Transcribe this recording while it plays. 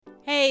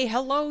Hey,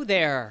 hello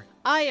there.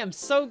 I am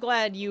so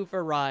glad you've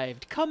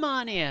arrived. Come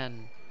on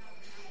in.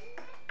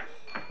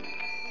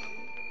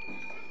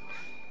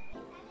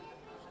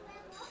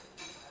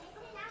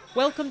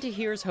 Welcome to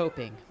Here's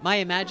Hoping, my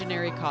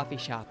imaginary coffee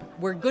shop,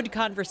 where good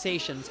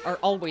conversations are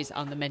always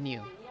on the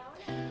menu.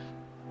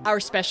 Our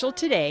special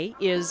today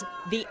is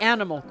the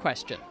animal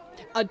question,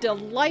 a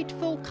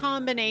delightful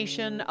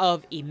combination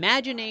of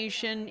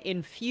imagination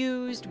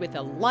infused with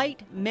a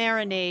light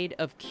marinade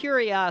of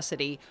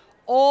curiosity,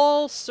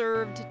 all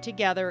served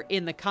together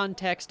in the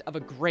context of a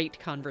great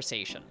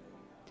conversation.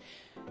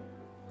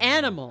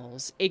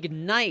 Animals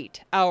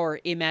ignite our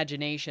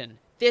imagination,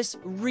 this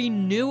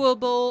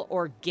renewable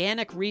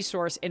organic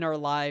resource in our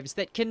lives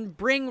that can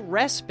bring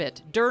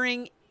respite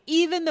during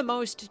even the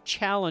most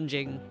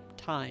challenging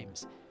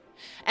times.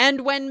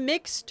 And when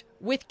mixed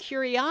with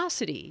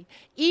curiosity,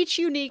 each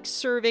unique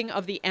serving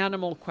of the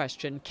animal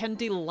question can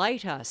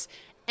delight us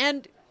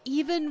and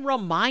even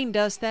remind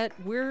us that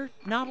we're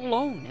not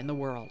alone in the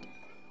world.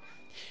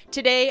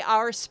 Today,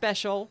 our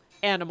special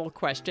animal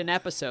question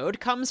episode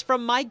comes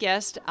from my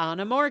guest,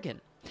 Anna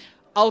Morgan.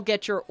 I'll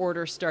get your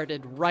order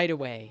started right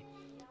away.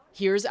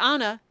 Here's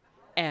Anna,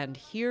 and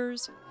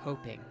here's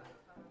hoping.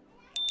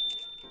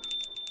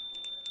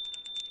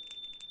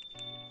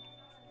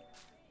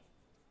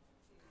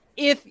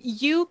 If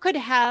you could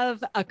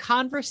have a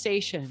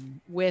conversation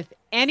with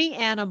any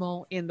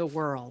animal in the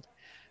world,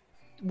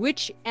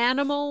 which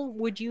animal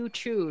would you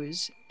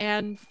choose,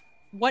 and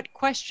what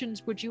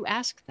questions would you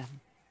ask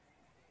them?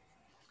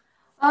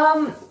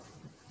 I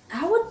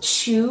would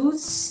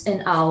choose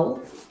an owl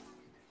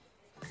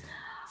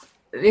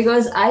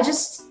because I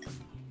just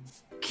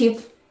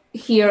keep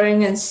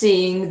hearing and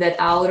seeing that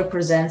owl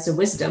represents a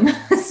wisdom.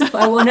 So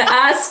I want to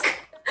ask,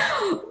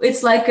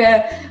 it's like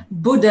a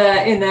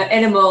Buddha in an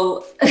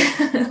animal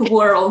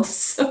world.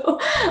 So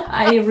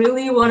I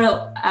really want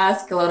to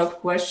ask a lot of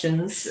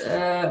questions.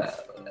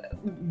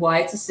 Why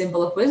it's a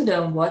symbol of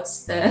wisdom?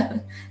 What's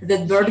that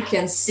bird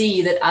can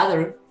see that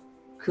other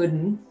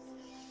couldn't?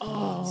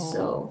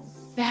 Oh,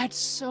 that's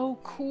so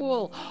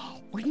cool.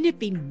 Wouldn't it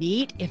be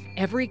neat if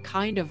every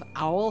kind of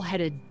owl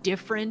had a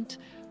different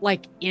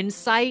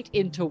insight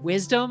into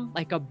wisdom?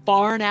 Like a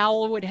barn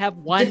owl would have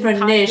one different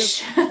kind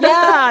niche.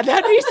 Yeah,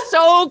 that'd be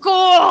so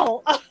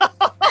cool.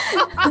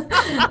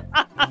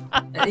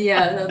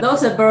 Yeah,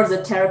 those are birds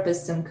of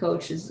therapists and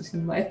coaches,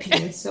 in my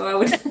opinion. So I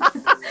would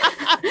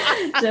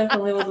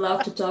definitely would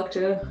love to talk to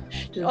them.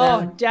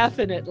 Oh,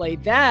 definitely.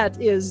 That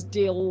is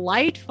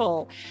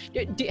delightful.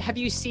 Have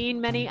you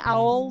seen many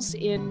owls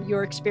in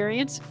your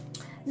experience?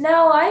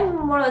 No, I'm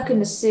more like in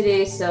the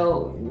city,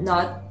 so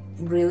not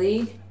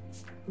really.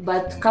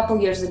 But a couple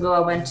years ago, I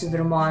went to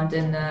Vermont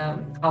in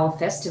an owl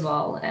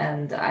festival,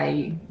 and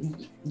I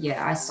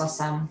saw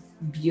some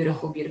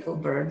beautiful, beautiful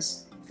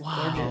birds.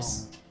 Wow.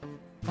 Gorgeous.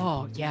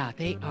 Oh, yeah,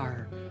 they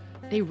are.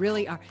 They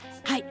really are.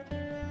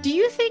 Do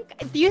you think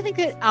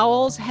that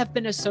owls have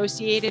been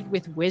associated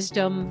with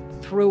wisdom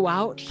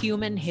throughout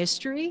human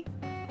history?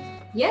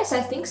 Yes,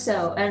 I think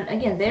so. And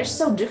again, they're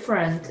so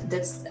different.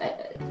 That's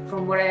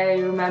from what I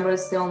remember,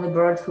 it's the only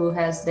bird who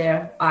has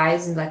their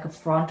eyes in a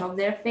front of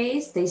their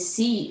face. They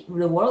see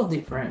the world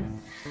different.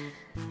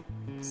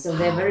 So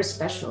they're very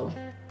special.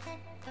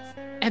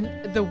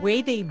 And the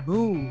way they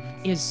move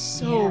is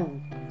so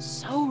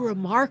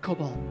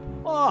remarkable.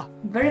 Oh,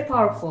 very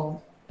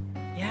powerful.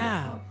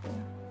 Yeah.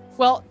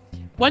 Well,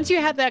 once you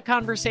have that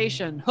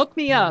conversation, hook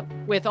me up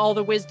with all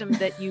the wisdom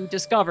that you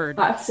discovered.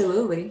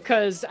 Absolutely.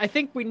 Because I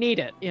think we need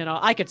it.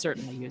 I could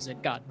certainly use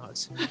it, God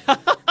knows.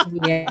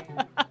 Yeah,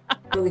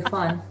 really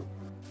fun.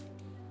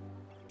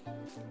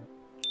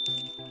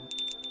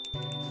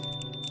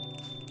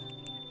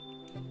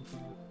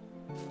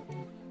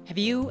 Have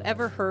you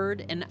ever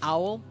heard an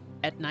owl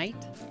at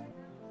night?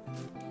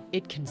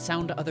 It can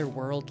sound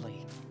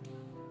otherworldly.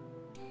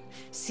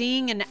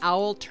 Seeing an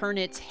owl turn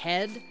its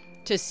head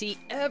to see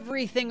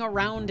everything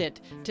around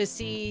it, to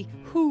see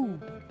who.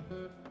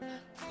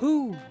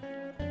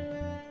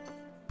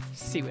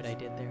 See what I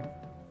did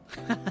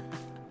there?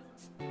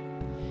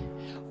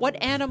 What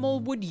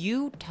animal would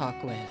you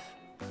talk with?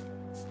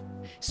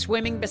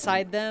 Swimming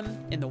beside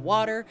them in the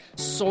water,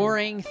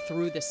 soaring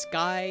through the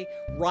sky,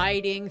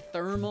 riding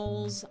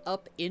thermals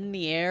up in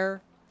the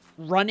air,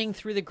 running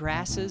through the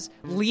grasses,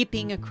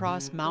 leaping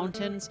across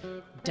mountains,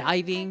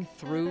 diving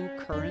through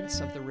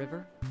currents of the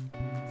river?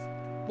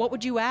 What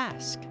would you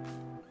ask?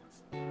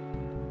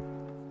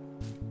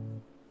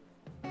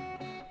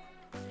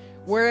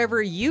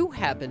 Wherever you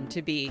happen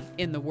to be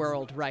in the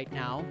world right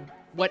now,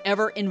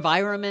 whatever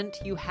environment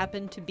you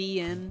happen to be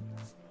in,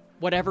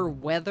 whatever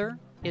weather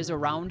is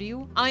around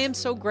you, I am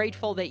so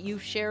grateful that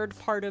you've shared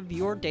part of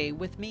your day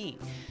with me.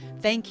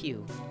 Thank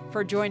you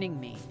for joining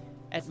me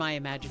at my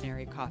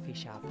imaginary coffee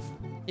shop.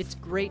 It's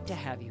great to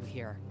have you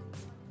here.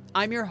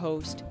 I'm your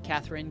host,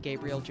 Catherine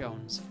Gabriel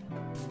Jones.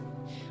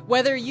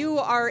 Whether you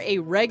are a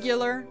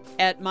regular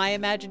at my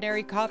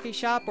imaginary coffee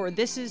shop or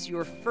this is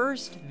your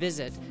first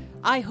visit,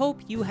 I hope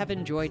you have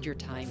enjoyed your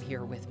time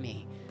here with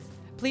me.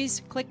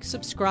 Please click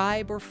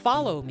subscribe or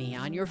follow me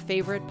on your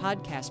favorite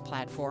podcast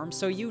platform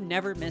so you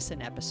never miss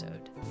an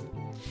episode.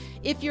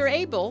 If you're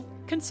able,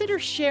 consider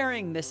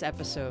sharing this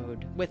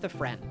episode with a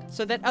friend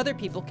so that other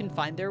people can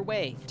find their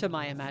way to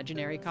my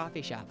imaginary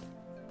coffee shop.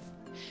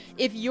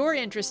 If you're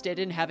interested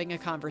in having a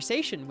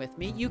conversation with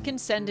me, you can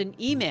send an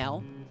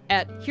email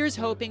at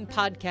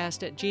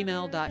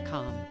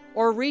here'shopingpodcast@gmail.com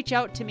or reach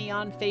out to me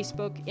on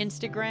Facebook,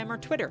 Instagram, or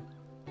Twitter.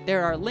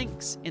 There are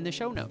links in the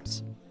show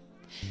notes.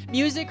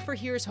 Music for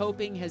Here's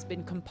Hoping has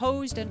been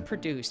composed and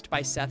produced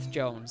by Seth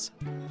Jones.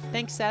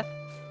 Thanks, Seth.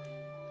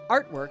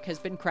 Artwork has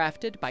been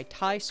crafted by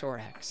Ty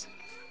Sorax.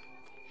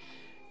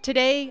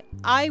 Today,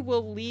 I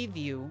will leave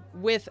you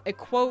with a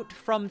quote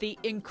from the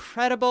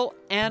incredible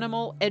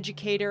animal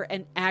educator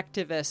and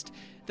activist,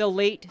 the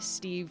late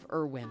Steve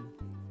Irwin.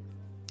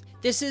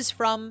 This is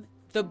from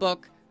the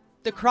book,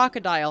 The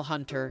Crocodile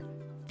Hunter,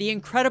 The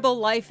Incredible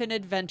Life and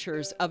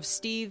Adventures of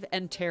Steve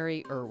and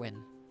Terry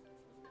Irwin.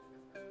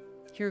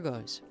 Here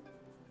goes.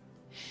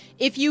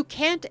 If you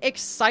can't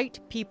excite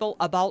people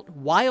about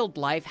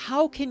wildlife,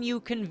 how can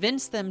you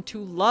convince them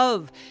to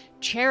love,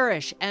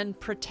 cherish, and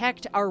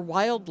protect our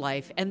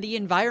wildlife and the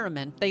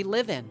environment they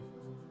live in?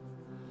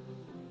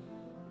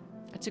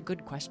 That's a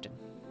good question.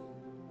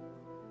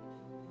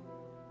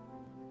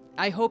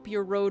 I hope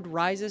your road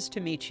rises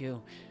to meet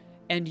you,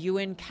 and you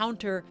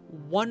encounter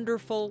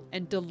wonderful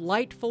and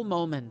delightful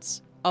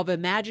moments of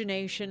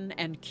imagination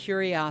and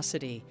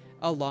curiosity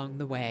along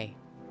the way.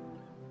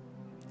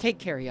 Take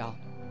care, y'all.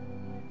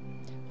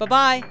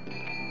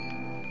 Bye-bye.